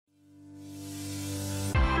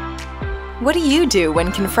What do you do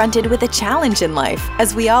when confronted with a challenge in life,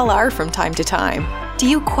 as we all are from time to time? Do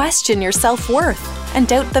you question your self-worth and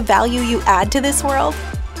doubt the value you add to this world?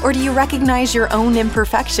 Or do you recognize your own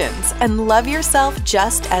imperfections and love yourself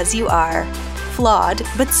just as you are? Flawed,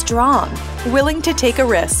 but strong. Willing to take a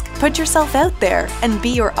risk, put yourself out there, and be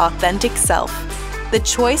your authentic self. The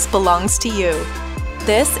choice belongs to you.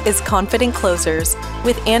 This is Confident Closers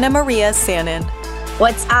with Anna Maria Sanin.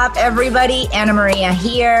 What's up, everybody? Anna Maria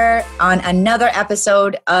here on another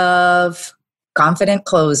episode of Confident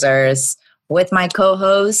Closers with my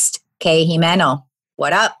co-host, Kay Jimeno.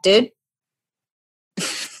 What up, dude?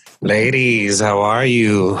 Ladies, how are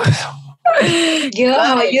you? Good,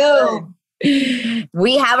 how are you?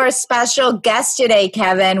 We have our special guest today,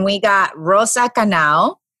 Kevin. We got Rosa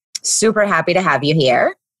Canal. Super happy to have you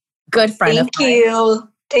here. Good friend of mine.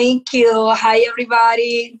 Thank you. Hi,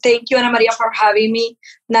 everybody. Thank you, Ana Maria, for having me.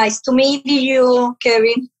 Nice to meet you,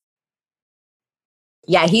 Kevin.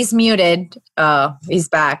 Yeah, he's muted. He's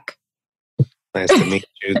back. Nice to meet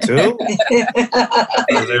you, too.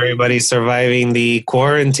 Is everybody surviving the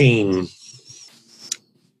quarantine?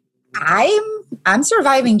 I'm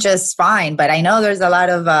surviving just fine, but I know there's a lot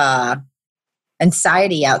of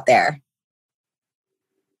anxiety out there.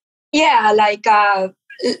 Yeah,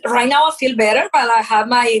 right now I feel better, but I have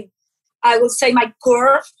my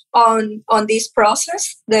curve on this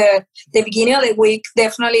process. The beginning of the week,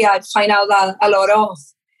 definitely I find out that a lot of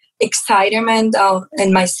excitement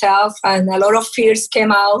in myself and a lot of fears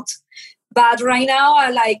came out. But right now,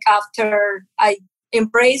 after I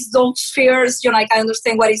embrace those fears, I can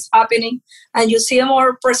understand what is happening, and you see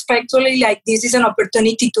more perspectively, like this is an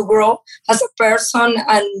opportunity to grow as a person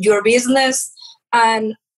and your business.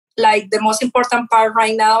 And the most important part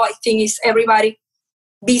right now, I think, is everybody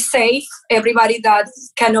be safe. Everybody that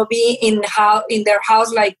cannot be in their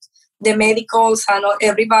house, like the medicals and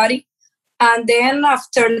everybody. And then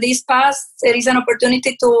after this pass, there is an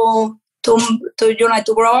opportunity to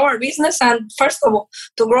grow our business, and first of all,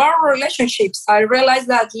 to grow our relationships. I realized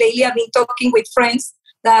that lately I've been talking with friends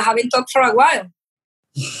that I haven't talked for a while.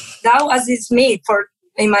 That was me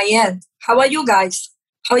in my end. How about you guys?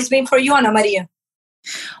 How it's been for you, Ana Maria?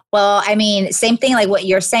 Well, I mean, same thing like what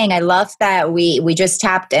you're saying. I love that we just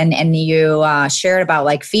tapped and you shared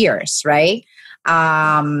about fears, right?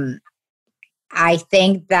 I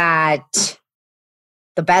think that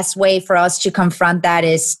the best way for us to confront that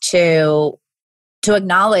is to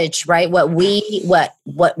acknowledge, right,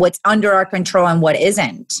 what's under our control and what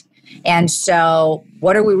isn't. And so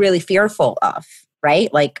what are we really fearful of,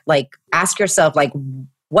 right? Like ask yourself,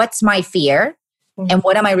 what's my fear and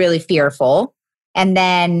what am I really fearful? And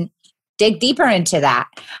then dig deeper into that.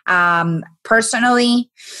 Personally,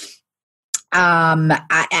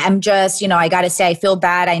 I'm just, I got to say, I feel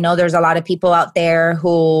bad. I know there's a lot of people out there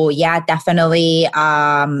who, definitely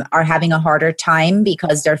are having a harder time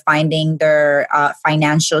because they're finding their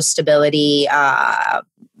financial stability,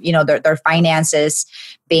 their finances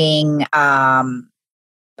being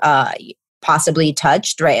possibly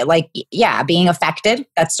touched, right? Being affected.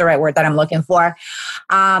 That's the right word that I'm looking for.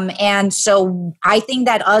 And so I think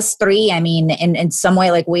that us three, in some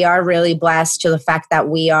way, we are really blessed to the fact that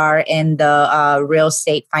we are in the real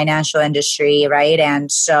estate financial industry, right?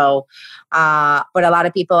 And so, but a lot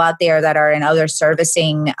of people out there that are in other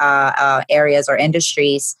servicing areas or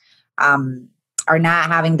industries, are not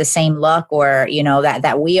having the same luck or,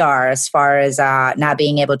 that we are as far as not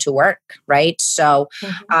being able to work, right? So,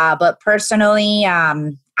 but personally,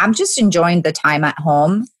 I'm just enjoying the time at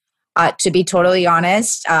home. To be totally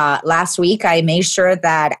honest, last week I made sure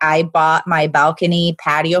that I bought my balcony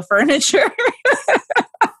patio furniture.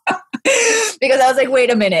 Because I was like,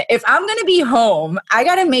 wait a minute, if I'm going to be home, I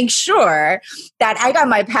got to make sure that I got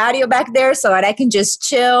my patio back there so that I can just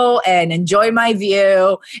chill and enjoy my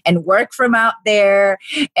view and work from out there.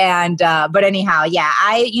 And, but anyhow,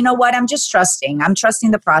 you know what? I'm just trusting. I'm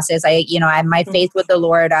trusting the process. My faith with the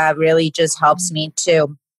Lord really just helps me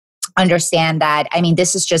to understand that,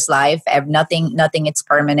 this is just life. Nothing it's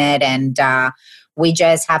permanent. And we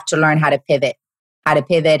just have to learn how to pivot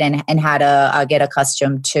and how to get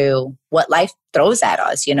accustomed to what life throws at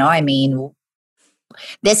us.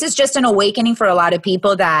 This is just an awakening for a lot of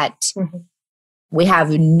people that we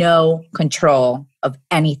have no control of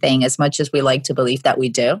anything as much as we like to believe that we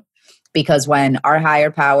do. Because when our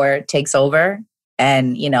higher power takes over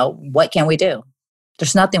and, what can we do?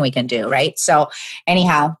 There's nothing we can do, right? So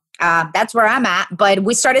anyhow, that's where I'm at. But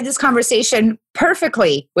we started this conversation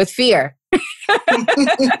perfectly with fear.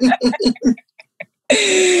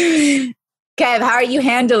 Kev, how are you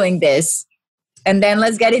handling this? And then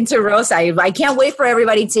let's get into Rosa. I can't wait for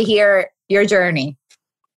everybody to hear your journey.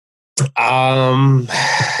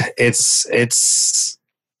 It's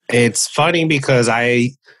funny because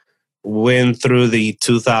I went through the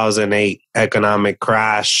 2008 economic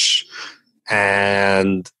crash,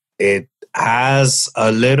 and it has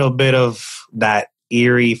a little bit of that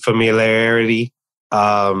eerie familiarity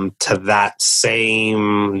to that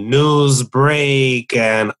same news break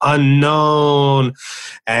and unknown,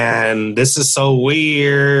 and this is so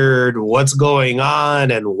weird, what's going on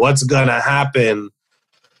and what's gonna happen.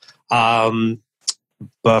 But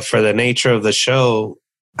for the nature of the show,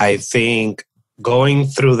 I think going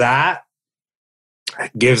through that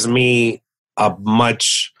gives me a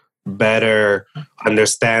much better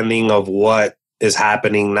understanding of what is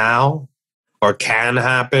happening now or can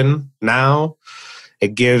happen now.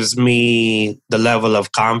 It gives me the level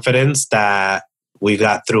of confidence that we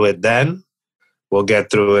got through it then. We'll get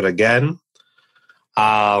through it again.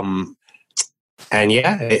 And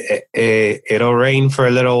yeah, it'll rain for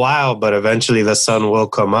a little while, but eventually the sun will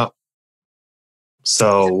come up.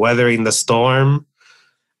 So weathering the storm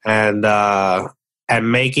and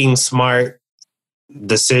making smart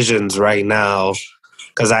decisions right now,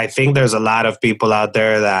 because I think there's a lot of people out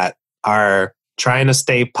there that are trying to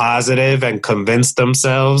stay positive and convince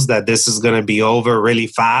themselves that this is going to be over really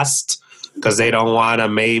fast because they don't want to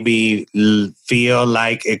maybe feel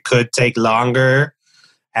like it could take longer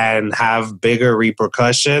and have bigger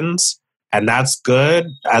repercussions. And that's good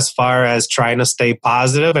as far as trying to stay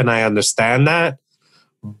positive, and I understand that,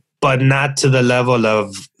 but not to the level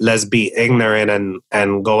of let's be ignorant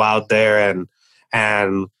and go out there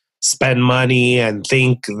and spend money and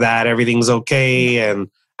think that everything's okay. And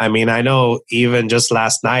I mean, I know even just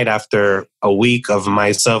last night, after a week of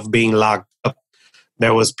myself being locked up,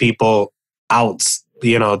 there was people out,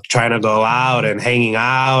 trying to go out and hanging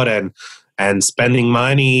out and spending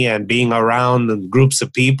money and being around groups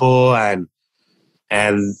of people. And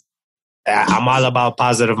I'm all about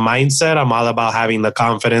positive mindset. I'm all about having the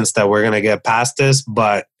confidence that we're going to get past this.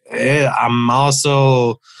 But I'm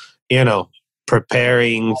also,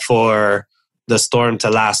 preparing for the storm to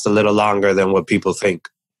last a little longer than what people think.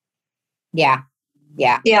 Yeah.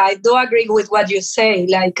 I do agree with what you say.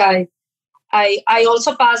 Like I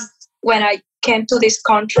also passed when I came to this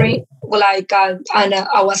country, and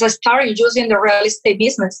I was starting using the real estate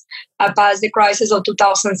business. I passed the crisis of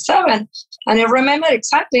 2007, and I remember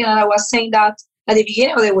exactly, and I was saying that at the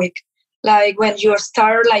beginning of the week, like when you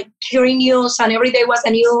start like hearing news and every day was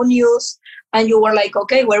a new news, and you were like,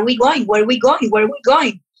 okay, where are we going?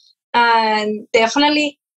 And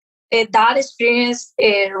definitely that experience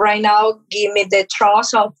right now give me the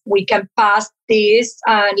trust of we can pass this.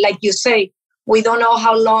 And like you say, we don't know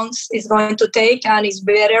how long it's going to take, and it's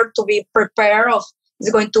better to be prepared of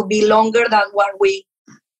it's going to be longer than what we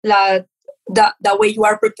the way you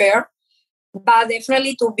are prepared. But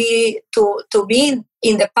definitely to be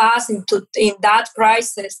in the past in that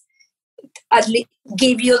crisis, at least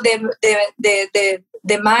give you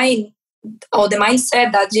the mind or the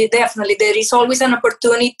mindset that definitely there is always an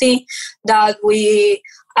opportunity that we,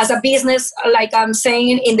 as a business, like I'm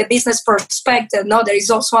saying in the business perspective, no, there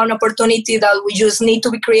is also an opportunity that we just need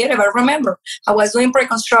to be creative. I remember I was doing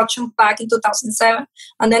pre-construction back in 2007,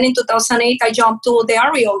 and then in 2008 I jumped to the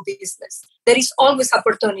REO business. There is always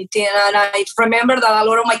opportunity, and I remember that a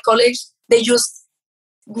lot of my colleagues, they just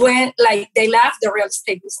went, like they left the real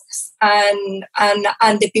estate business,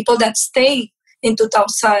 and the people that stayed in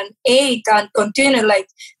 2008 and continue, like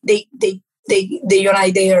they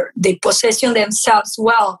possession themselves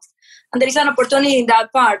well, and there is an opportunity in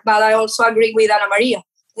that part. But I also agree with Ana Maria.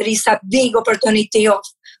 There is a big opportunity of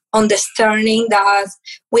understanding that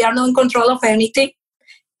we are not in control of anything.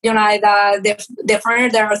 That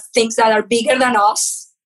there are things that are bigger than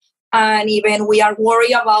us, and even we are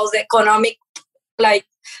worried about the economic, like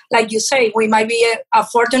you say, we might be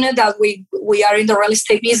fortunate that we are in the real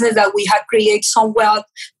estate business, that we have created some wealth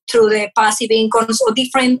through the passive incomes or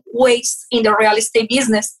different ways in the real estate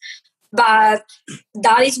business. But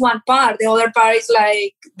that is one part. The other part is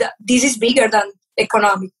like, this is bigger than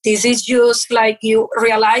economic. This is just like you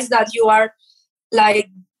realize that you are like,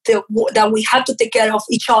 that we have to take care of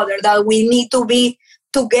each other, that we need to be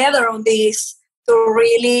together on this to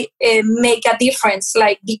really make a difference.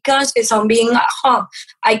 Like, be conscious on being at home.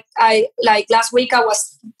 I like last week I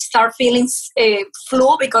was start feeling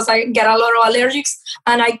flu because I get a lot of allergies,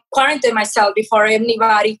 and I quarantined myself before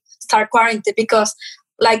anybody start quarantine, because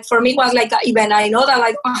like for me it was like, even I know that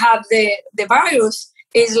I don't have the virus,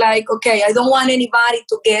 it's like, okay, I don't want anybody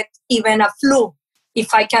to get even a flu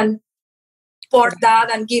if I can pour that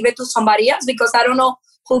and give it to somebody else, because I don't know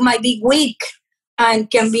who might be weak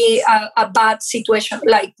and can be a bad situation,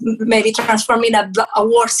 like maybe transforming a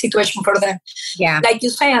worse situation for them. Yeah. Like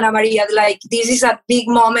you say, Ana Maria, like this is a big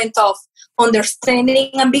moment of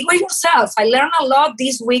understanding and being with yourself. I learned a lot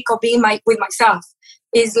this week of being with myself.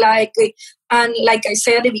 It's like, and like I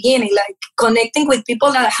said at the beginning, like connecting with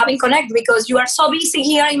people that I haven't connected, because you are so busy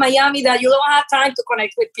here in Miami that you don't have time to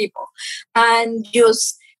connect with people. And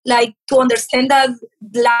just like to understand that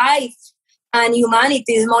life and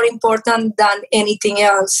humanity is more important than anything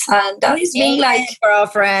else. And that is being like,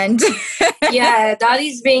 girlfriend. yeah, that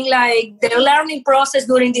is being like the learning process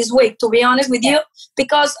during this week, to be honest with you,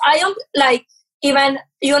 because I am like, even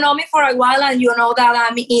you know me for a while, and you know that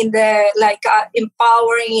I'm in the like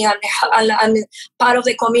empowering and part of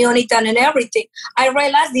the community and everything. I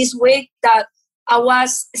realized this week that I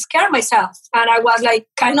was scared myself, and I was like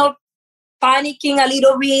kind of panicking a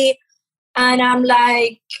little bit, and I'm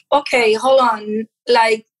like, okay, hold on.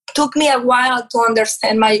 Like, took me a while to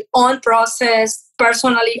understand my own process,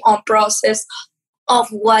 personally own process of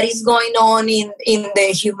what is going on in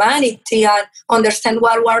the humanity, and understand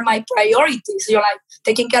what were my priorities. You're like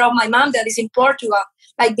taking care of my mom that is in Portugal,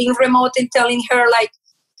 like being remote and telling her like,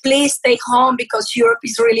 please stay home because Europe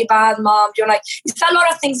is really bad, mom. You're like, it's a lot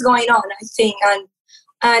of things going on, I think.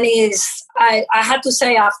 And is I had to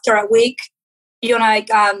say after a week, you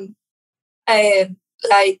know,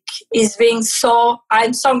 like it's being so,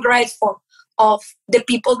 I'm so grateful of the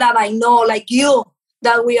people that I know, like you,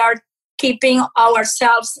 that we are keeping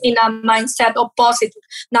ourselves in a mindset of positive.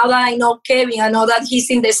 Now that I know Kevin, I know that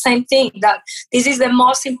he's in the same thing, that this is the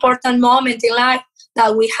most important moment in life,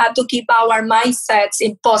 that we have to keep our mindsets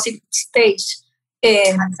in positive stage.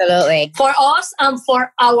 Absolutely. For us and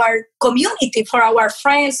for our community, for our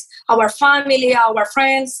friends, our family, our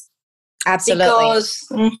friends. Absolutely. Because,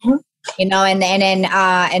 you know,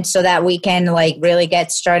 and so that we can like really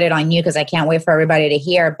get started on you, because I can't wait for everybody to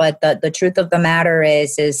hear. But the truth of the matter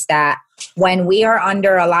is that when we are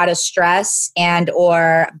under a lot of stress and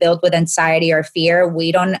or built with anxiety or fear,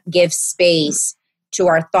 we don't give space to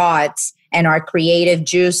our thoughts and our creative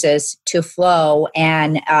juices to flow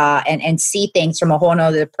and see things from a whole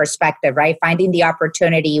nother perspective, right? Finding the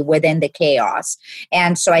opportunity within the chaos.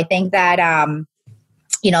 And so I think that,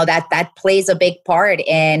 you know, that plays a big part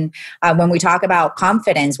in when we talk about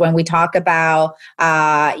confidence, when we talk about,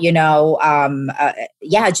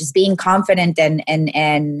 just being confident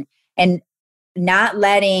and not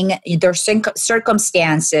letting their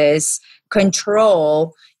circumstances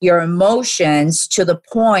control your emotions to the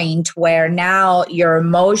point where now your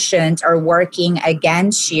emotions are working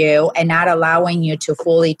against you and not allowing you to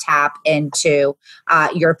fully tap into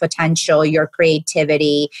your potential, your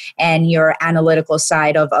creativity, and your analytical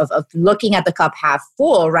side of looking at the cup half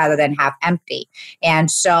full rather than half empty. And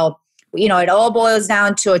so, you know, it all boils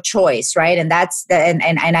down to a choice, right? And that's and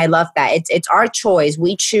I love that. It's our choice.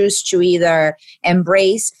 We choose to either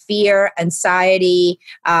embrace fear, anxiety,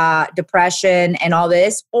 depression, and all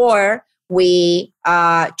this, or we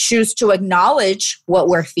choose to acknowledge what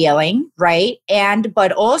we're feeling, right?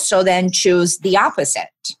 But also then choose the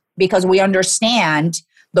opposite, because we understand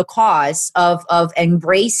the cause of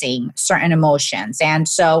embracing certain emotions. And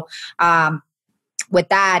so, with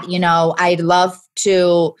that, you know, I'd love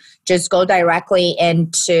to just go directly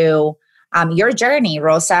into your journey,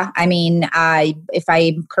 Rosa. I mean, if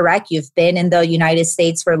I'm correct, you've been in the United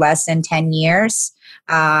States for less than 10 years.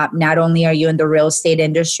 Not only are you in the real estate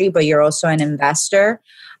industry, but you're also an investor.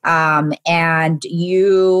 And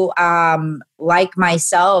you, like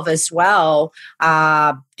myself as well,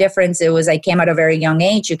 difference, it was I came at a very young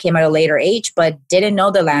age, you came at a later age, but didn't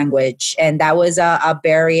know the language. And that was a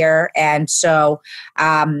barrier. And so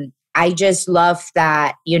I just love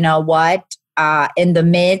that, you know what, in the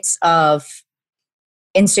midst of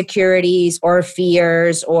insecurities or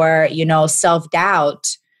fears or, you know,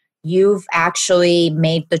 self-doubt, you've actually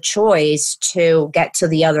made the choice to get to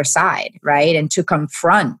the other side, right? And to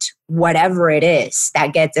confront whatever it is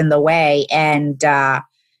that gets in the way. And I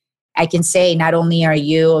can say not only are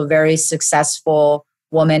you a very successful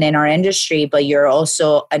woman in our industry, but you're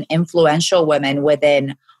also an influential woman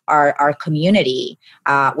within our community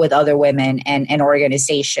with other women and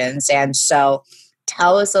organizations. And so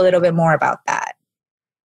tell us a little bit more about that.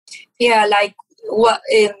 Yeah, like what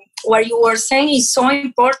you were saying is so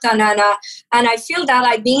important, and I feel that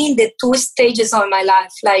I've been in the two stages of my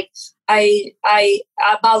life. Like I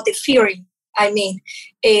about the fearing. I mean,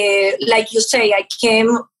 like you say, I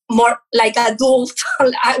came more like adult.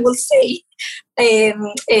 I will say,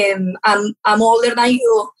 I'm older than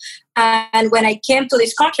you, And when I came to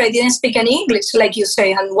this country, I didn't speak any English, like you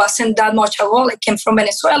say, and wasn't that much at all. I came from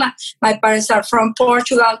Venezuela. My parents are from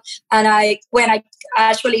Portugal. And I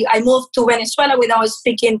moved to Venezuela without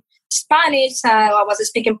speaking Spanish. I was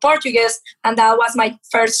speaking Portuguese, and that was my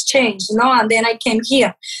first change, And then I came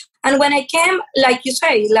here. And when I came, like you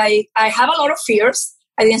say, like I have a lot of fears.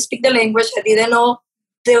 I didn't speak the language. I didn't know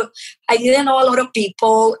a lot of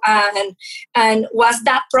people, and was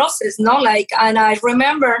that process, and I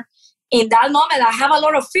remember in that moment I have a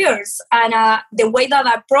lot of fears, and the way that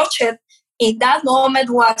I approached it in that moment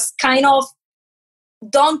was kind of,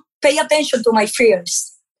 don't pay attention to my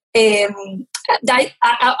fears. I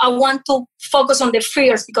want to focus on the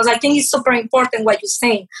fears, because I think it's super important what you're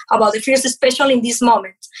saying about the fears, especially in this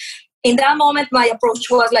moment. In that moment, my approach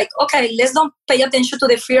was like, okay, let's don't pay attention to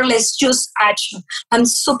the fear. Let's choose action. I'm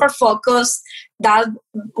super focused. That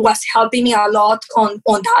was helping me a lot on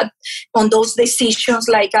those decisions.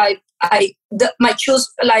 Like my choose,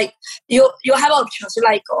 like you have options,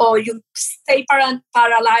 like, or you stay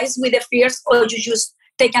paralyzed with the fears, or you just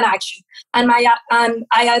take an action. And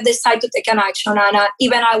I decided to take an action. And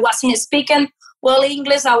even I wasn't speaking well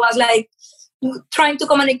English. I was like, trying to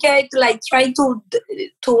communicate, like trying to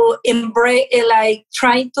embrace, like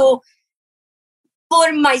trying to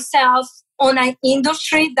put myself on an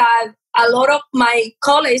industry that a lot of my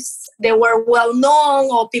colleagues, they were well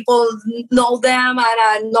known, or people know them,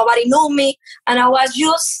 and nobody knew me. And I was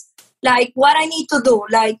just like, what I need to do,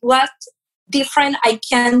 like what different I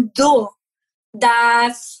can do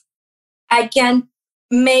that I can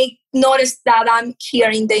make notice that I'm here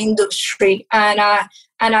in the industry. And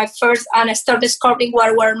I started discovering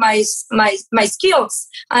what were my skills.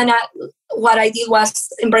 And what I did was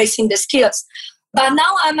embracing the skills. But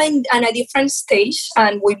now I'm in a different stage,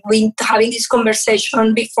 and we've been having this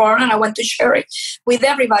conversation before, and I want to share it with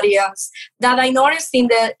everybody else, that I noticed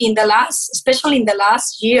especially in the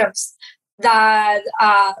last years, that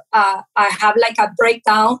I have like a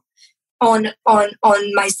breakdown on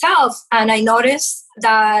myself, and I noticed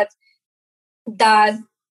that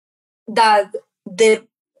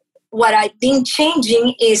what I've been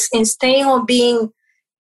changing is, instead of being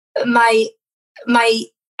my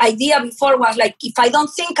idea before was like, if I don't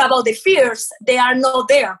think about the fears, they are not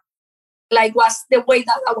there. Like, was the way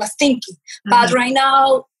that I was thinking. Mm-hmm. But right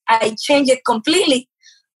now I changed it completely,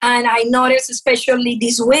 and I noticed, especially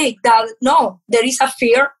this week, that no, there is a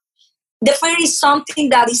fear. The fear is something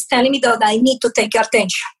that is telling me that I need to take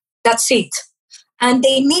attention. That's it. And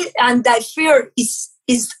that fear is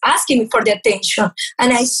asking me for the attention.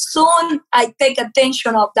 And as soon I take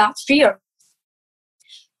attention of that fear,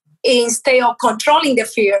 instead of controlling the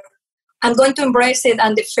fear, I'm going to embrace it,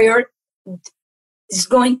 and the fear is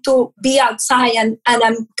going to be outside, and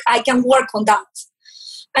I can work on that.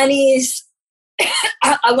 And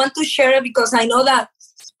I want to share it because I know that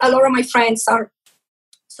a lot of my friends are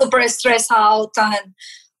super stressed out, and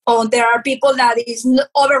there are people that is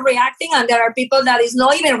overreacting, and there are people that is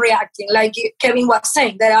not even reacting, like Kevin was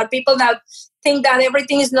saying. There are people that think that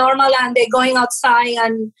everything is normal, and they're going outside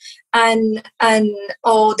and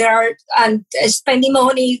spending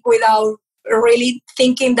money without really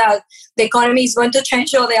thinking that the economy is going to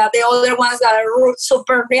change, or they are the other ones that are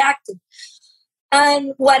super reactive.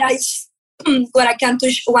 And what I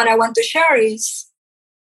want to share is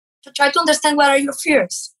to try to understand what are your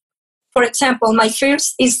fears. For example, my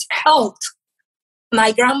fears is health.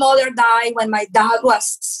 My grandmother died when my dad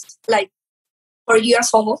was like 4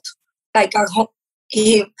 years old. Like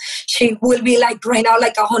she will be like right now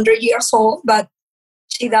like 100 years old, but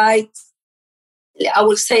she died, I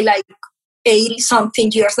would say, like 80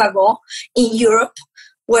 something years ago in Europe,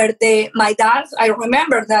 where my dad, I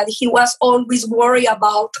remember that he was always worried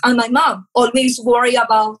about, and my mom always worried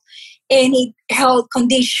about any health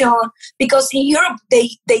condition, because in Europe they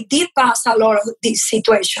did pass a lot of these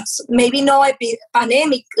situations. Maybe no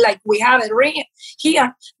pandemic like we have it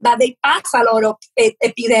here, but they pass a lot of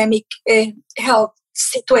epidemic health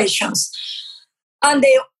situations. And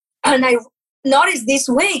I noticed this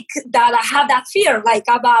week that I had that fear, like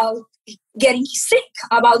about getting sick,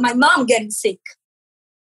 about my mom getting sick.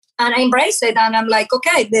 And I embrace it, and I'm like,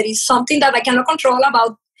 okay, there is something that I cannot control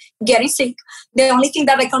about getting sick. The only thing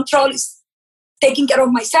that I control is taking care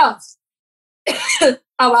of myself.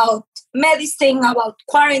 About medicine, about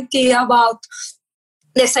quarantine, about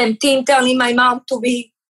the same thing, telling my mom to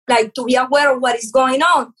be aware of what is going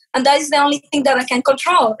on. And that is the only thing that I can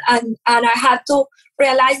control. And I had to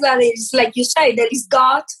realize that it's like you say, there is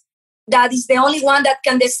God, that is the only one that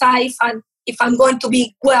can decide if I'm going to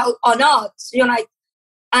be well or not.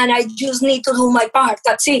 And I just need to do my part.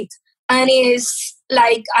 That's it. And it's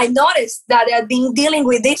like I noticed that I've been dealing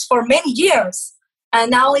with this for many years, and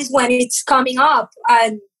now is when it's coming up,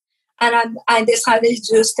 and I decided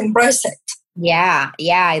to just embrace it. Yeah,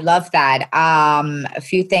 I love that. A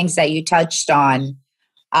few things that you touched on,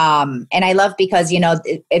 and I love because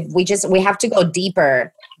if we have to go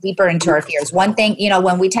deeper into our fears. One thing,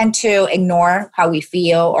 when we tend to ignore how we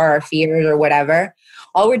feel or our fears or whatever,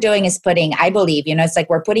 all we're doing is putting, I believe, it's like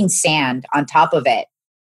we're putting sand on top of it,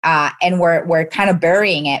 and we're kind of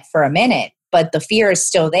burying it for a minute, but the fear is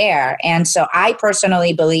still there. And so I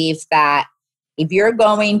personally believe that if you're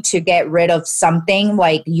going to get rid of something,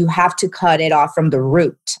 like you have to cut it off from the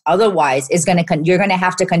root. Otherwise, you're going to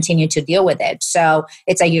have to continue to deal with it. So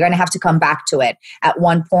it's like you're going to have to come back to it at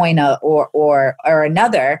one point or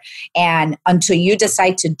another. And until you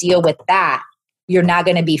decide to deal with that, you're not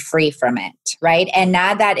going to be free from it, right? And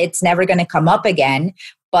not that it's never going to come up again,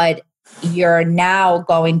 but you're now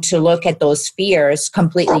going to look at those fears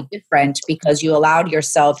completely different because you allowed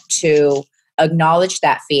yourself to acknowledge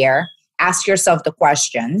that fear. Ask yourself the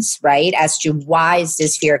questions, right? As to why is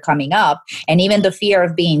this fear coming up? And even the fear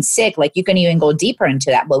of being sick, like you can even go deeper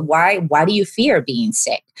into that. But why do you fear being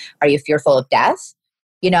sick? Are you fearful of death?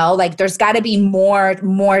 Like there's got to be more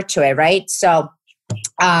to it, right? So,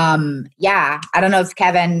 I don't know if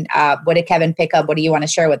Kevin, what did Kevin pick up? What do you want to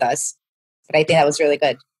share with us? But I think that was really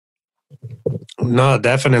good. No,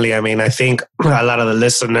 definitely. I mean, I think a lot of the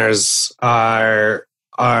listeners are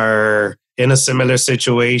in a similar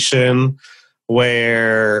situation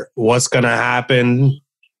where what's going to happen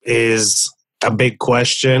is a big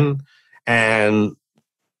question. And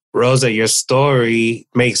Rosa, your story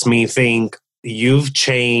makes me think you've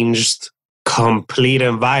changed complete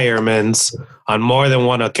environments on more than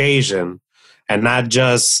one occasion, and not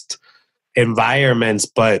just environments,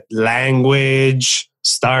 but language,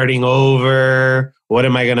 starting over. What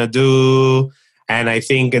am I going to do? And I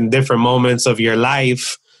think in different moments of your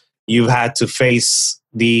life, you've had to face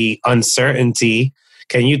the uncertainty.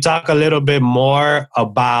 Can you talk a little bit more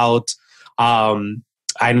about,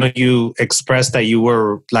 I know you expressed that you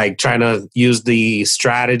were like trying to use the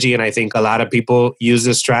strategy, and I think a lot of people use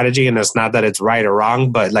this strategy, and it's not that it's right or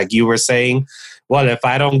wrong, but like you were saying, well, if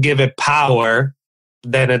I don't give it power,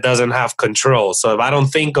 then it doesn't have control. So if I don't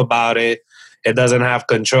think about it, it doesn't have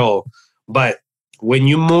control. But when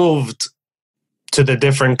you moved to the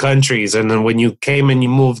different countries, and then when you came and you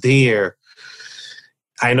moved here,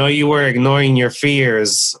 I know you were ignoring your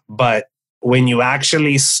fears, but when you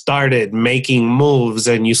actually started making moves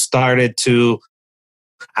and you started to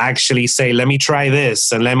actually say, let me try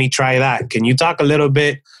this and let me try that, can you talk a little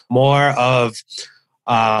bit more of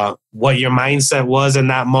what your mindset was in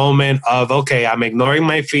that moment of, okay, I'm ignoring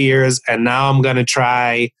my fears and now I'm going to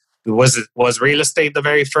try. Was real estate the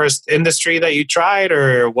very first industry that you tried,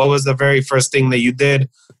 or what was the very first thing that you did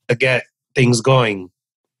to get things going?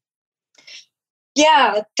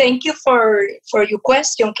 Yeah, thank you for your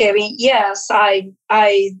question, Kevin. Yes, I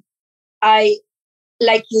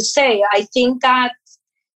like you say, I think that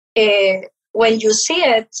when you see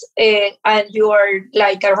it and you're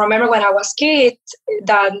like, I remember when I was a kid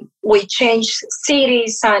that we changed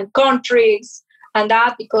cities and countries and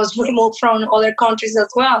that because we moved from other countries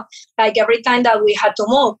as well. Like every time that we had to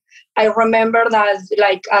move, I remember that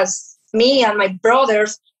like as me and my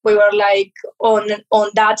brothers, we were like on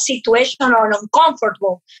that situation or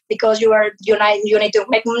uncomfortable because you need to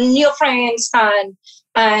make new friends and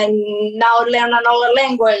now learn another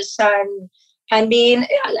language and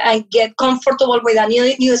get comfortable with a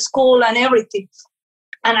new school and everything.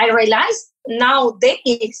 And I realized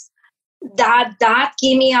nowadays that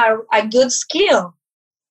give me a good skill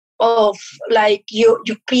of like you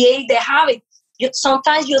create the habit.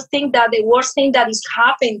 Sometimes you think that the worst thing that is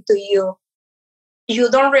happening to you,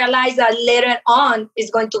 you don't realize that later on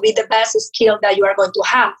is going to be the best skill that you are going to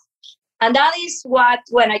have. And that is what,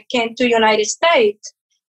 when I came to United States,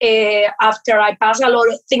 after I passed a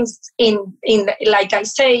lot of things in like I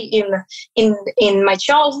say, in my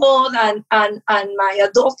childhood and my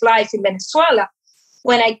adult life in Venezuela,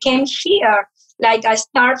 when I came here, like I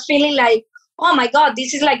start feeling like, oh my God,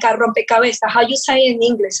 this is like a rompecabezas. How you say it in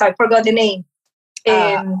English? I forgot the name.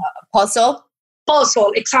 Puzzle?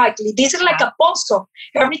 Puzzle, exactly. This is like a puzzle.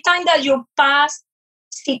 Every time that you pass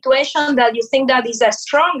situation that you think that is the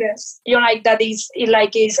strongest, like that is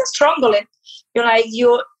like is strongest. Like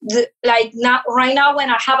not right now when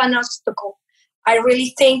I have an obstacle, I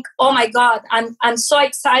really think, oh my God, I'm so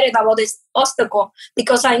excited about this obstacle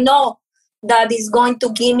because I know that is going to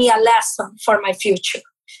give me a lesson for my future.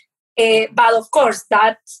 But of course,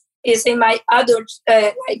 that is in my adult,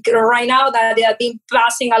 like right now that they have been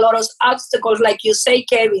passing a lot of obstacles, like you say,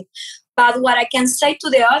 Kevin. But what I can say to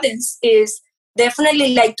the audience is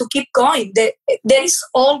definitely like to keep going. There is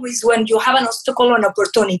always, when you have an obstacle, an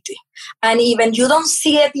opportunity. And even you don't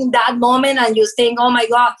see it in that moment and you think, oh my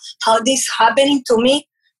God, how this happening to me?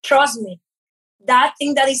 Trust me, that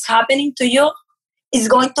thing that is happening to you is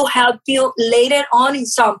going to help you later on in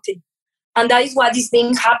something. And that is what is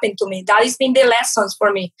being happened to me. That has been the lessons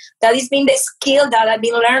for me. That has been the skill that I've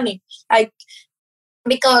been learning.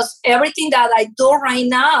 Because everything that I do right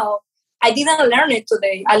now, I didn't learn it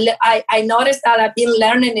today. I noticed that I've been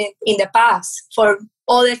learning it in the past for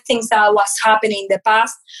other things that was happening in the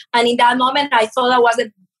past. And in that moment, I thought that was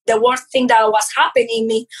the worst thing that was happening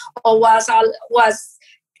to me, or was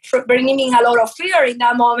bringing me a lot of fear in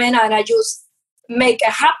that moment. And I just make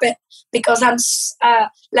it happen because I'm,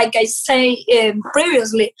 like I say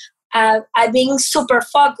previously, I've been super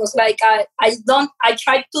focused. Like I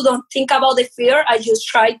try to don't think about the fear. I just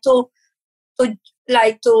try to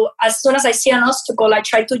as soon as I see an obstacle, I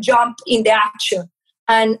try to jump in the action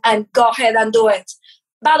and go ahead and do it.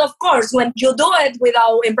 But of course, when you do it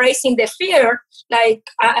without embracing the fear, like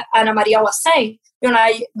Ana Maria was saying,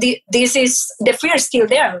 this is the fear is still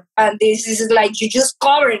there, and this is like you just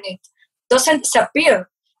covering it, doesn't disappear,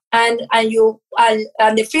 and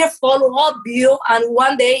the fear follow up you, and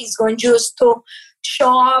one day it's going just to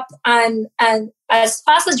show up, and as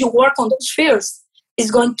fast as you work on those fears, is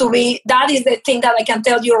going to be, that is the thing that I can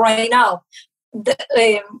tell you right now,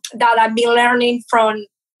 that I've been learning from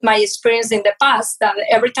my experience in the past, that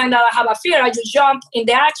every time that I have a fear, I just jump in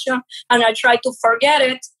the action and I try to forget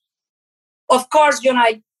it. Of course,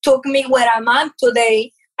 it took me where I'm at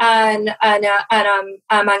today, and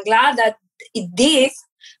I'm glad that it did,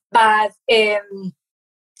 but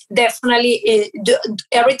definitely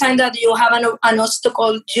every time that you have an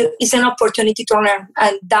obstacle, it's an opportunity to learn,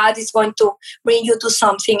 and that is going to bring you to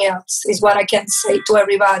something else, is what I can say to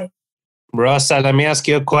everybody. Rosa, let me ask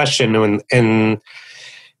you a question.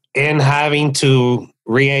 In having to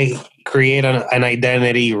create an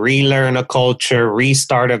identity, relearn a culture,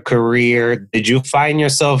 restart a career, did you find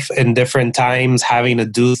yourself in different times having to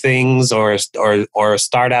do things or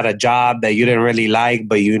start at a job that you didn't really like,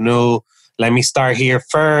 but you knew, let me start here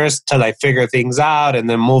first till I figure things out and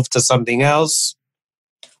then move to something else?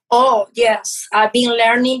 Oh, yes. I've been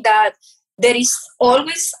learning that there is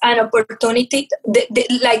always an opportunity.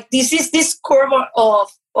 Like this is this curve of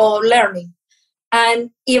learning. And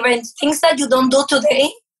even things that you don't do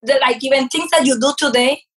today, even things that you do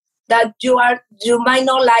today that you might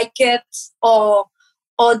not like it, or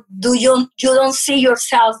you don't see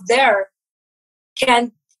yourself there,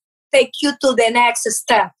 can take you to the next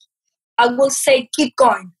step. I will say keep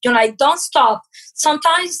going. Don't stop.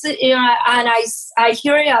 Sometimes, and I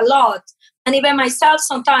hear it a lot. And even myself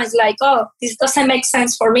sometimes, like, oh, this doesn't make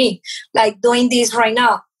sense for me, like doing this right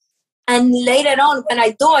now. And later on, when I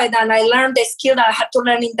do it and I learn the skill that I had to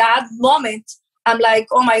learn in that moment, I'm like,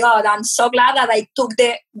 oh my God, I'm so glad that I took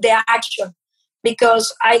the action,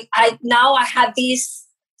 because I now I have this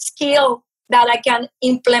skill that I can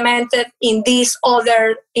implement it in this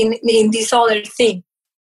other thing.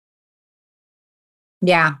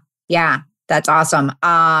 Yeah, that's awesome.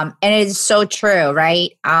 And it is so true,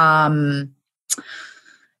 right?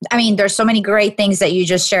 I mean, there's so many great things that you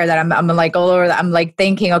just shared that I'm like all over. I'm like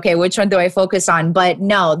thinking, okay, which one do I focus on? But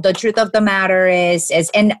no, the truth of the matter is,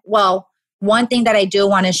 and well, one thing that I do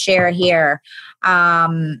want to share here,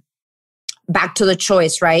 back to the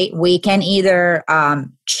choice, right? We can either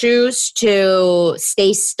choose to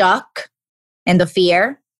stay stuck in the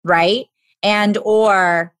fear, right? And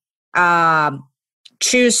or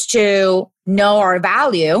choose to know our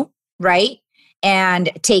value, right? And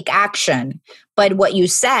take action. But what you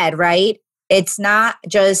said, right? It's not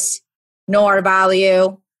just know our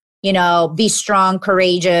value, be strong,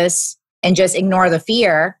 courageous, and just ignore the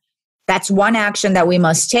fear. That's one action that we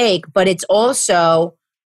must take. But it's also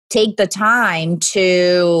take the time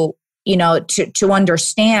to, to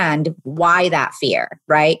understand why that fear,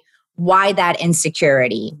 right? Why that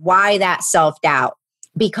insecurity? Why that self-doubt?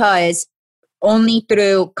 Because only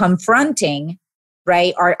through confronting,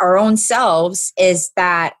 right, our own selves is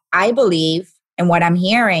that I believe, and what I'm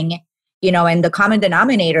hearing, and the common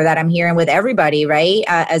denominator that I'm hearing with everybody, right,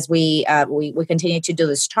 as we continue to do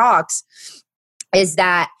these talks, is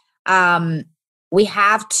that we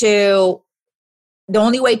have to, the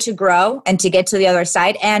only way to grow and to get to the other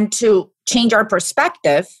side and to change our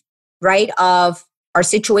perspective, right, of our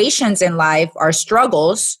situations in life, our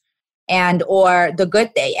struggles, and or the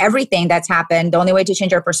good thing, everything that's happened, the only way to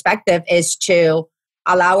change our perspective is to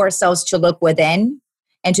allow ourselves to look within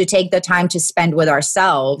and to take the time to spend with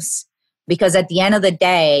ourselves Because at the end of the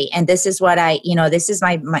day, and this is what this is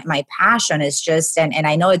my passion is just, and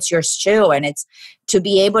I know it's yours too. And it's to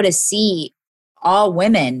be able to see all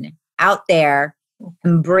women out there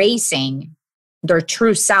embracing their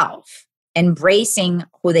true self, embracing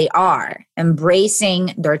who they are,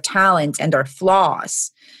 embracing their talents and their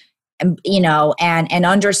flaws, and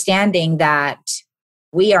understanding that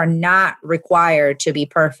we are not required to be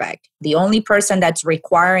perfect. The only person that's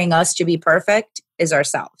requiring us to be perfect is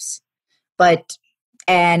ourselves. But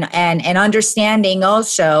and understanding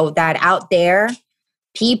also that out there,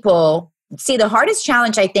 people see the hardest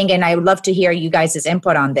challenge, I think, and I would love to hear you guys'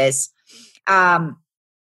 input on this. The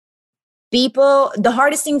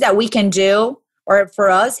hardest things that we can do or for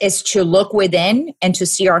us is to look within and to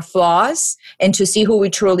see our flaws and to see who we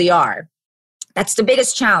truly are. That's the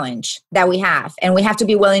biggest challenge that we have, and we have to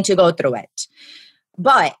be willing to go through it.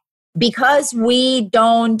 But because we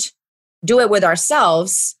don't do it with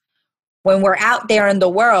ourselves, when we're out there in the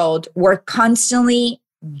world, we're constantly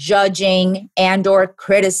judging and or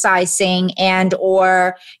criticizing and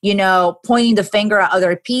or, pointing the finger at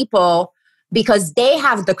other people because they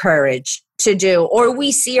have the courage to do, or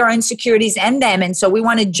we see our insecurities in them. And so we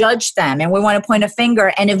want to judge them and we want to point a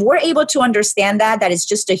finger. And if we're able to understand that it's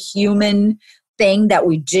just a human thing that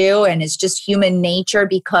we do, and it's just human nature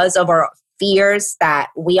because of our fears, that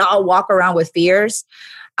we all walk around with fears,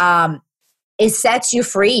 it sets you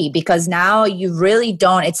free, because now you really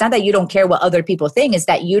don't, it's not that you don't care what other people think, it's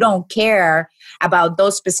that you don't care about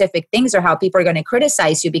those specific things or how people are going to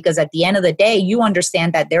criticize you, because at the end of the day, you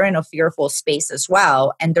understand that they're in a fearful space as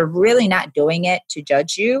well. And they're really not doing it to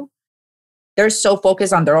judge you. They're so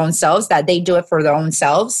focused on their own selves that they do it for their own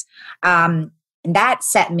selves. That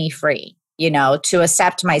set me free, to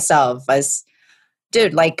accept myself as,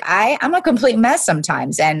 dude, like I'm a complete mess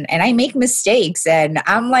sometimes and I make mistakes and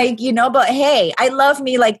I'm like, but hey, I love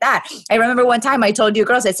me like that. I remember one time I told you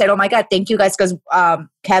girls, I said, oh my God, thank you guys. Cause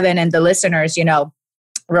Kevin and the listeners,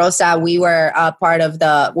 Rosa, we were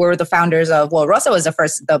we were the founders of, Rosa was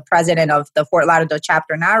the president of the Fort Lauderdale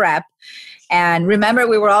chapter NAHREP. And remember,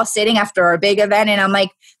 we were all sitting after our big event and I'm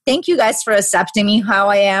like, thank you guys for accepting me how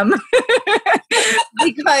I am.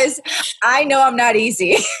 Because I know I'm not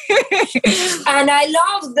easy. And I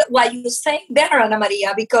love what you say there, Ana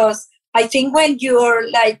Maria, because I think when you're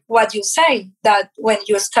like what you say, that when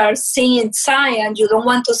you start seeing inside and you don't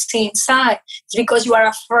want to see inside, it's because you are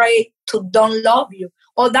afraid to don't love you.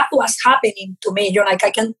 Oh, that was happening to me. I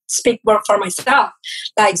can speak more for myself.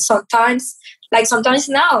 Like sometimes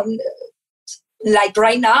now, like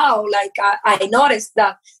right now, like I noticed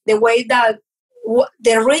that the way that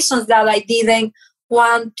the reasons that I didn't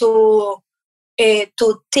want to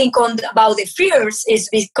think about the fears is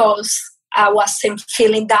because I wasn't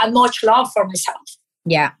feeling that much love for myself.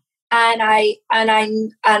 Yeah. And I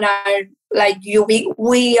like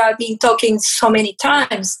we have been talking so many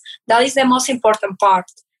times. That is the most important part.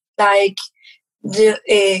 Like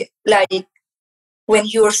like when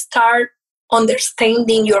you start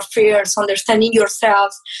understanding your fears, understanding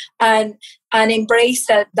yourself, and embrace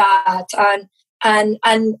that, and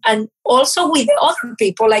also with the other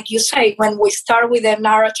people, like you say, when we start with the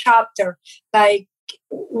NAHREP chapter, like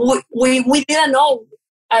we didn't know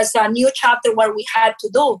as a new chapter what we had to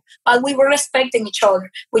do, but we were respecting each other.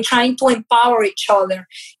 We're trying to empower each other.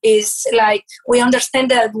 Is like we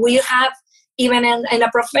understand that we have, even in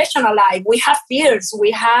a professional life, we have fears,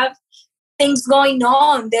 we have things going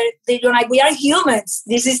on. They're like, we are humans.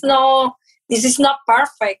 This is not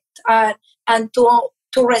perfect. And to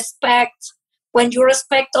respect. When you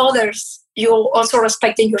respect others, you're also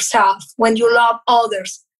respecting yourself. When you love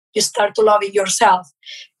others, you start to love yourself.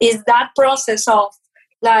 Is that process of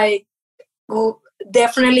like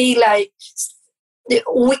definitely like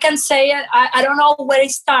we can say it. I don't know where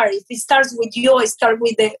it starts. If it starts with you, it starts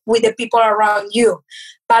with the people around you.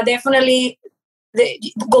 But definitely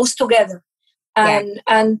it goes together. And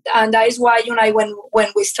that is why when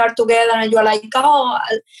we start together and you're like, oh.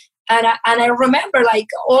 And I remember, like,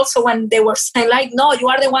 also when they were saying, like, no, you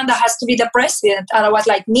are the one that has to be the president. And I was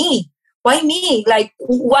like, me? Why me? Like,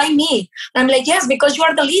 why me? And I'm like, yes, because you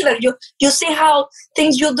are the leader. You see how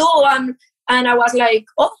things you do. And I was like,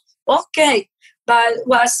 oh, okay. But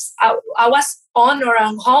I was honored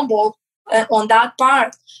and humble on that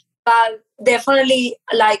part. But definitely,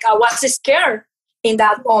 like, I was scared in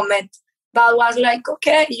that moment. But I was like,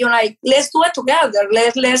 okay, let's do it together.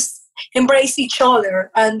 Let's embrace each other.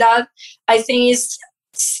 And that, I think, is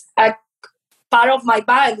a part of my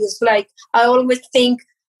values. Like, I always think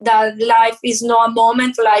that life is not a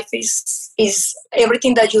moment. Life is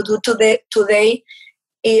everything that you do today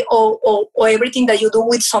or everything that you do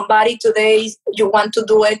with somebody today, you want to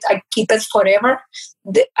do it and keep it forever.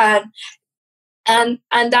 And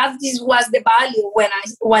that was the value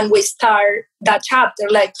when we start that chapter.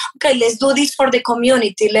 Like, okay, let's do this for the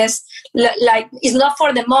community. Like it's not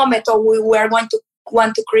for the moment, or we were going to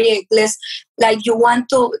want to create. You want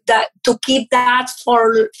to keep that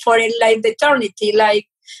for like the eternity. Like,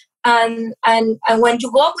 and when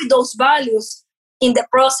you go with those values in the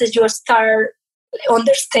process, you start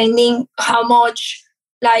understanding how much.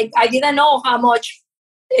 Like, I didn't know how much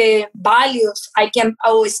values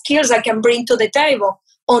or skills I can bring to the table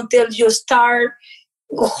until you start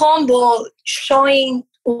humble, showing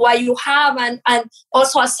what you have, and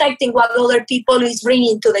also accepting what other people is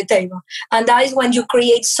bringing to the table. And that is when you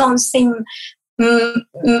create something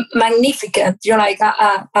magnificent. You're like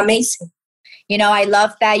amazing. I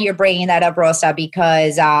love that you're bringing that up, Rosa,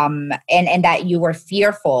 because and that you were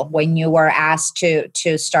fearful when you were asked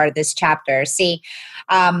to start this chapter. See,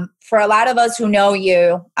 for a lot of us who know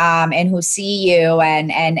you and who see you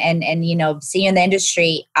and see you in the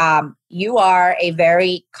industry, you are a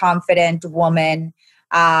very confident woman,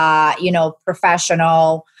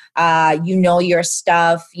 professional. Your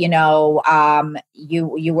stuff. You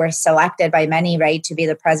were selected by many, right, to be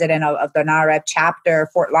the president of the NAHREP chapter,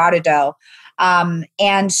 Fort Lauderdale.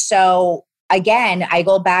 And so again, I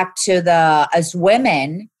go back to as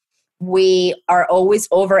women, we are always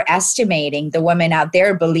overestimating the women out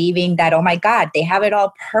there, believing that, oh my God, they have it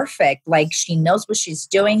all perfect. Like, she knows what she's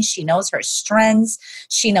doing. She knows her strengths.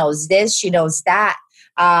 She knows this, she knows that.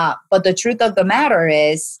 But the truth of the matter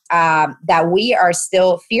is that we are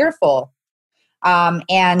still fearful.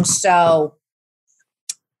 And so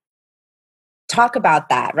talk about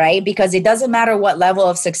that, right? Because it doesn't matter what level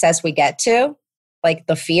of success we get to, like,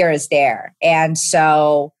 the fear is there. And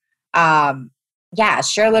so,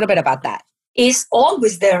 share a little bit about that. It's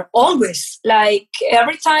always there, always. Like,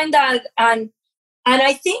 every time that, and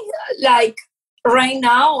I think, like, right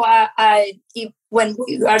now, when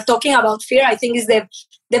we are talking about fear, I think is the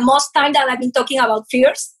most time that I've been talking about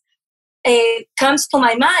fears. It comes to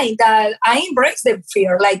my mind that I embrace the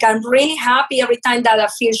fear. Like, I'm really happy every time that a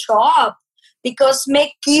fear show up, because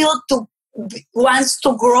make you wants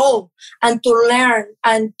to grow and to learn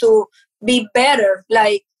and to be better.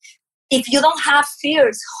 Like, if you don't have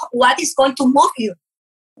fears, what is going to move you?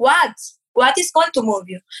 What is going to move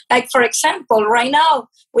you? Like, for example, right now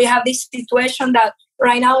we have this situation that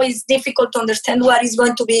right now is difficult to understand what is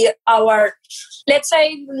going to be our, let's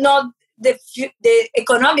say, not the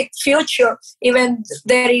economic future. Even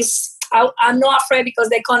there is, I'm not afraid, because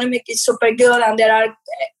the economic is super good and there are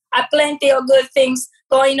plenty of good things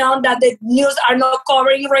going on that the news are not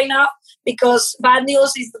covering right now, because bad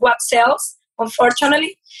news is what sells,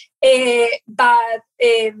 unfortunately. But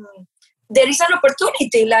there is an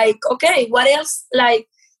opportunity. Like, okay, what else? Like,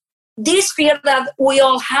 this fear that we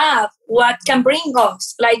all have, what can bring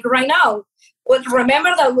us? Like, right now, well,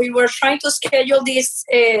 remember that we were trying to schedule this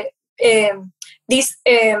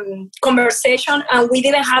conversation and we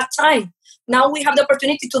didn't have time. Now we have the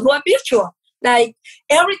opportunity to do a virtual. Like,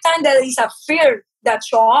 every time there is a fear that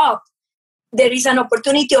show up, there is an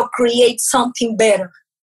opportunity to create something better.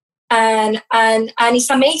 And it's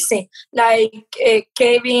amazing. Like,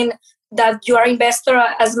 Kevin, that you are investor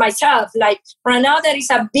as myself. Like, right now there is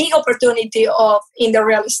a big opportunity in the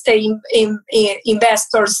real estate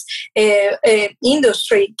investors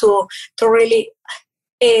industry to really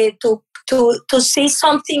to see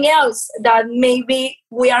something else that maybe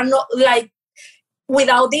we are not, like,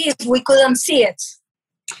 without this we couldn't see it.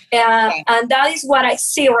 And that is what I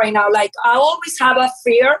see right now. Like, I always have a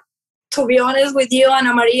fear, to be honest with you,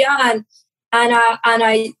 Ana Maria,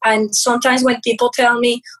 and sometimes when people tell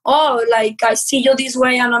me, oh, like, I see you this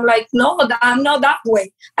way, and I'm like, no, I'm not that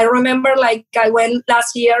way. I remember, like, I went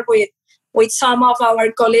last year with some of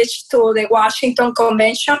our colleagues to the Washington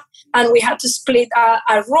Convention, and we had to split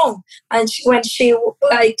a room. And when she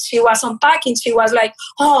was unpacking, she was like,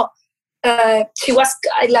 she was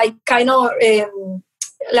like kind of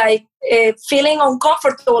feeling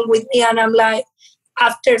uncomfortable with me, and I'm like,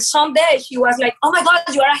 after some days, she was like, oh my God,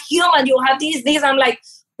 you are a human, you have this. I'm like,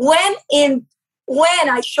 when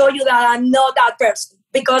I show you that I'm not that person?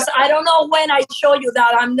 Because I don't know when I show you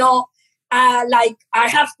that I'm not, like, I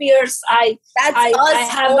have fears. I have a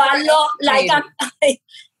lot, like,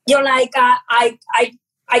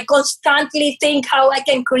 I constantly think how I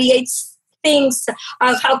can create things,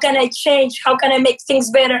 how can I change, how can I make things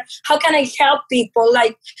better, how can I help people,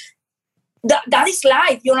 like, that is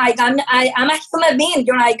life. I'm a human being.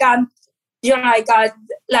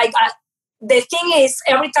 The thing is,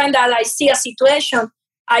 every time that I see a situation,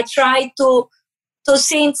 I try to to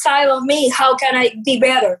see inside of me, how can I be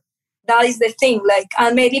better? That is the thing. Like,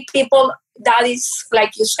 and maybe people, that is,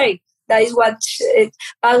 like you say, that is what,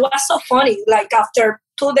 that was so funny. Like, after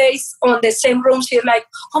 2 days on the same room, she's like,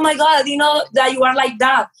 oh my God, you know that you are like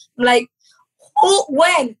that. I'm like, who,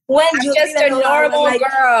 when I'm you just a normal like,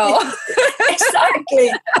 girl.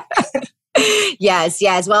 Exactly.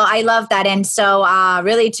 Yes. Well, I love that. And so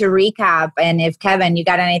really to recap, and if Kevin, you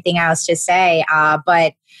got anything else to say,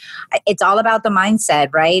 but it's all about the mindset,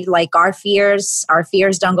 right? Like our fears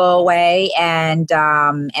don't go away, and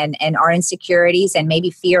our insecurities, and maybe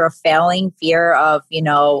fear of failing, fear of,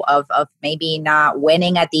 of maybe not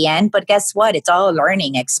winning at the end. But guess what? It's all a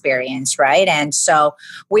learning experience, right? And so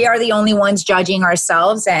we are the only ones judging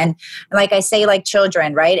ourselves. And like I say, like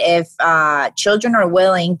children, right? If children are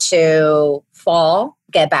willing to fall,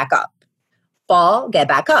 get back up. Fall, get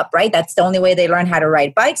back up, right? That's the only way they learn how to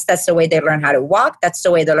ride bikes. That's the way they learn how to walk. That's the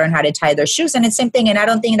way they learn how to tie their shoes. And it's the same thing. And I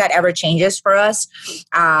don't think that ever changes for us.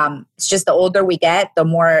 It's just the older we get, the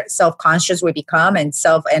more self-conscious we become and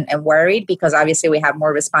worried, because obviously we have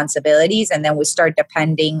more responsibilities, and then we start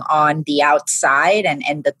depending on the outside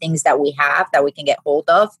and the things that we have that we can get hold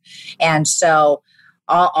of. And so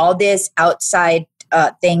all this outside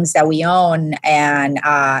things that we own, and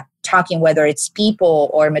talking whether it's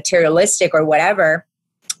people or materialistic or whatever,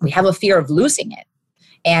 we have a fear of losing it.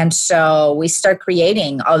 And so we start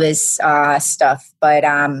creating all this stuff. But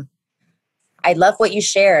I love what you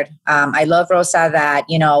shared. I love, Rosa, that,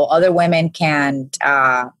 other women can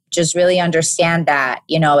just really understand that,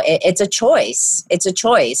 it's a choice. It's a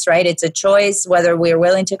choice, right? It's a choice whether we're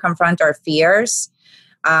willing to confront our fears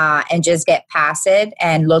and just get past it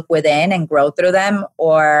and look within and grow through them,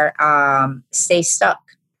 or stay stuck.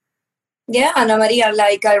 Yeah, Ana Maria,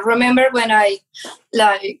 like I remember when I,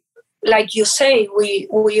 like you say, we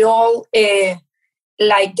all,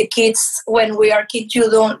 like the kids, when we are kids, you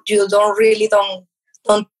don't really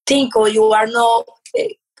think, or you are not,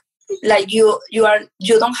 like you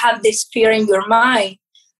don't have this fear in your mind.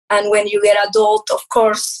 And when you get adult, of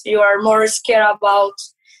course, you are more scared about,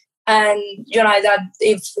 and that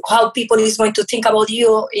if how people is going to think about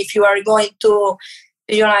you, if you are going to,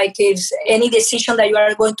 like if any decision that you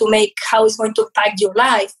are going to make, how it's going to impact your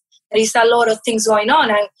life. There is a lot of things going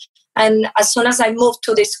on. And as soon as I moved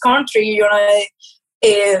to this country, I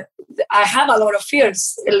have a lot of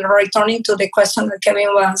fears, returning to the question that Kevin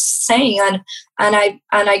was saying. And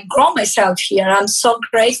I grow myself here. I'm so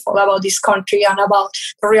grateful about this country and about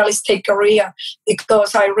the real estate career,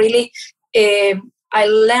 because I really, I've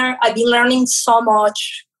been learning so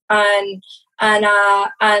much, and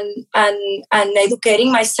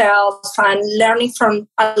educating myself, and learning from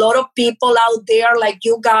a lot of people out there like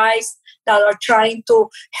you guys that are trying to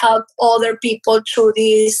help other people through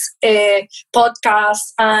this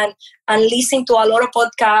podcast, and listening to a lot of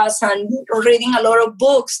podcasts and reading a lot of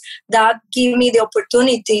books that give me the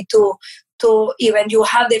opportunity to even you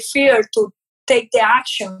have the fear to take the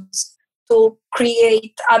actions to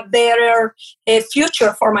create a better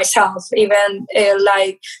future for myself, even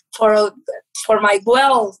like for my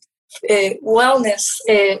wellness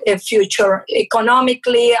future,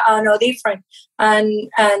 economically and different. And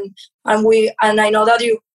I know that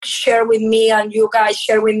you share with me, and you guys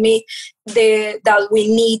share with me that we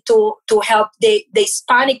need to help the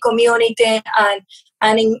Hispanic community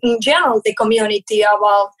and in general the community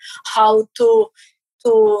about how to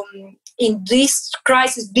in this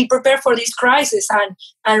crisis, be prepared for this crisis,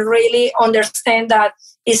 and really understand that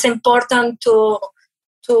it's important to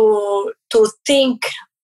think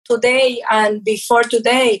today and before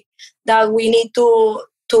today that we need to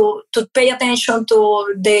pay attention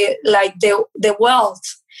to the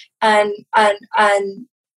wealth, and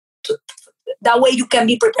that way you can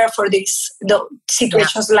be prepared for the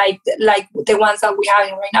situations like the ones that we're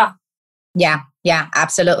having right now. Yeah,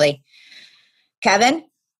 absolutely. Kevin?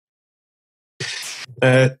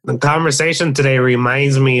 The conversation today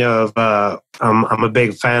reminds me of I'm a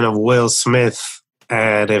big fan of Will Smith,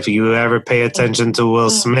 and if you ever pay attention to Will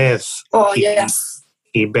Smith,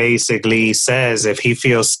 he basically says if he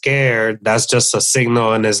feels scared, that's just a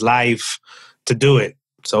signal in his life to do it.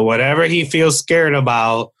 So whatever he feels scared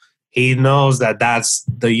about, he knows that that's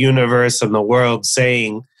the universe and the world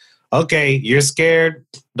saying, okay, you're scared,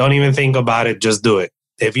 don't even think about it, just do it.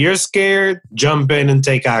 If you're scared, jump in and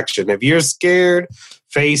take action. If you're scared,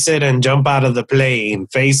 face it and jump out of the plane.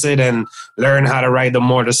 Face it and learn how to ride the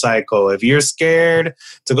motorcycle. If you're scared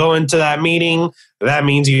to go into that meeting, that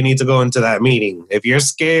means you need to go into that meeting. If you're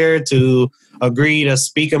scared to agree to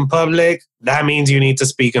speak in public, that means you need to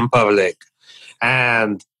speak in public.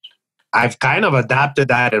 And I've kind of adapted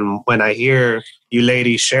that. And when I hear you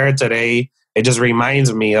ladies share today, it just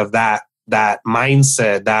reminds me of that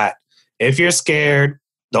mindset that if you're scared,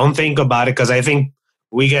 don't think about it. Because I think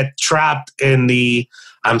we get trapped in the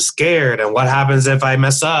I'm scared, and what happens if I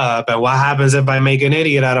mess up, and what happens if I make an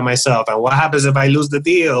idiot out of myself, and what happens if I lose the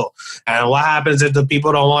deal, and what happens if the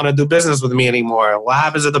people don't want to do business with me anymore, what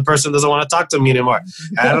happens if the person doesn't want to talk to me anymore,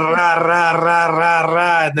 and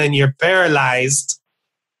then you're paralyzed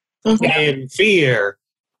in fear.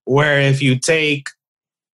 Where if you take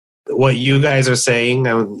what you guys are saying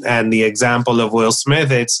and the example of Will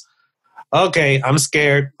Smith, it's okay, I'm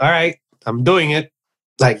scared, all right, I'm doing it.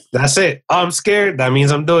 Like, that's it. Oh, I'm scared. That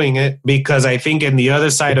means I'm doing it. Because I think in the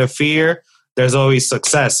other side of fear, there's always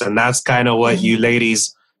success. And that's kind of what you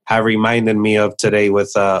ladies have reminded me of today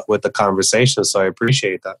with the conversation. So I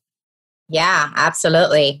appreciate that. Yeah,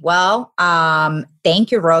 absolutely. Well,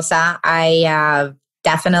 thank you, Rosa. I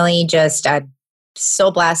definitely just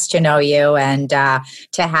so blessed to know you and to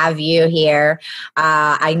have you here.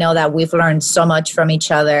 I know that we've learned so much from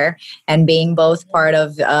each other, and being both part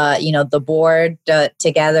of the board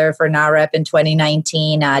together for NAHREP in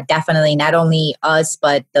 2019. Definitely not only us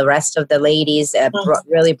but the rest of the ladies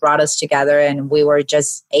really brought us together, and we were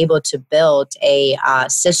just able to build a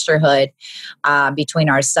sisterhood between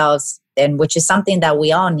ourselves, and which is something that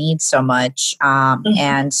we all need so much.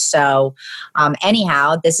 And so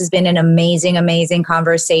anyhow, this has been an amazing, amazing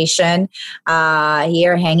conversation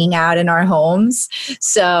here hanging out in our homes.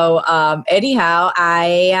 So anyhow,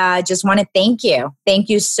 I just want to thank you. Thank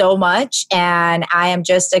you so much. And I am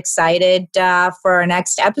just excited for our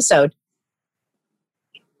next episode.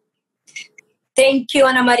 Thank you,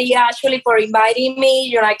 Ana Maria, actually, for inviting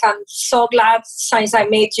me. I'm so glad since I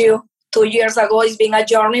met you 2 years ago. It's been a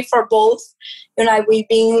journey for both. We've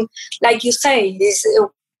been, like you say,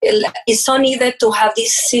 it's so needed to have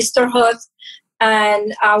this sisterhood,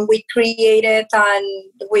 and we created,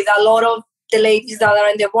 and with a lot of the ladies that are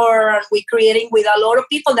in the board, and we're creating with a lot of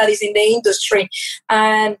people that is in the industry,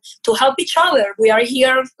 and to help each other. We are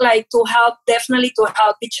here definitely to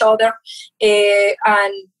help each other,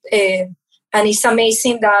 and it's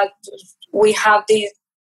amazing that we have the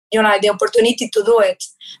opportunity to do it.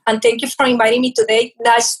 And thank you for inviting me today.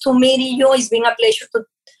 Nice to meet you. It's been a pleasure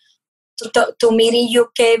to meeting you,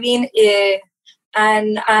 Kevin.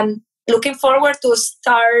 And I'm looking forward to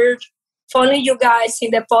start following you guys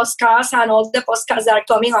in the podcast and all the podcasts that are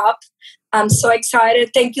coming up. I'm so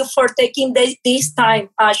excited. Thank you for taking this time,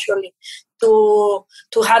 actually, to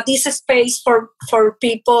have this space for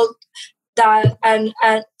people. That and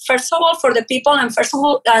first of all for the people, and first of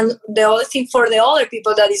all, and the other thing for the other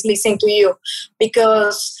people that is listening to you,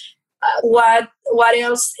 because what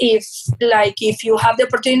else if you have the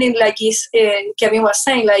opportunity, like Kevin was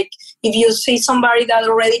saying, like if you see somebody that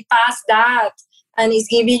already passed that and is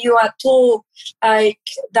giving you a tool like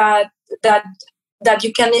that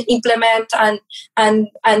you can implement and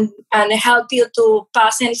help you to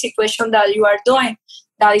pass any situation that you are doing,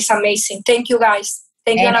 that is amazing. Thank you, guys.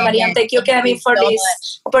 Thank you, Ana Maria. And thank you, Kevin, for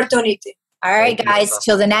this opportunity. All right, guys.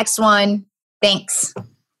 Till the next one. Thanks.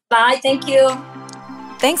 Bye. Thank you.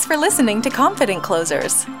 Thanks for listening to Confident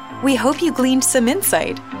Closers. We hope you gleaned some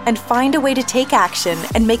insight and find a way to take action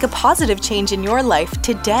and make a positive change in your life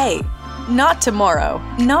today. Not tomorrow,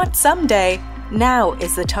 not someday. Now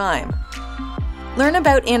is the time. Learn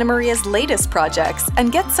about Ana Maria's latest projects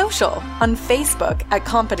and get social on Facebook at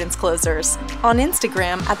Confidence Closers, on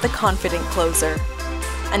Instagram at The Confident Closer.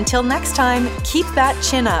 Until next time, keep that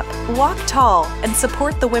chin up, walk tall, and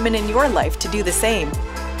support the women in your life to do the same.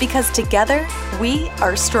 Because together, we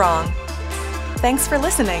are strong. Thanks for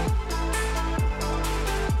listening.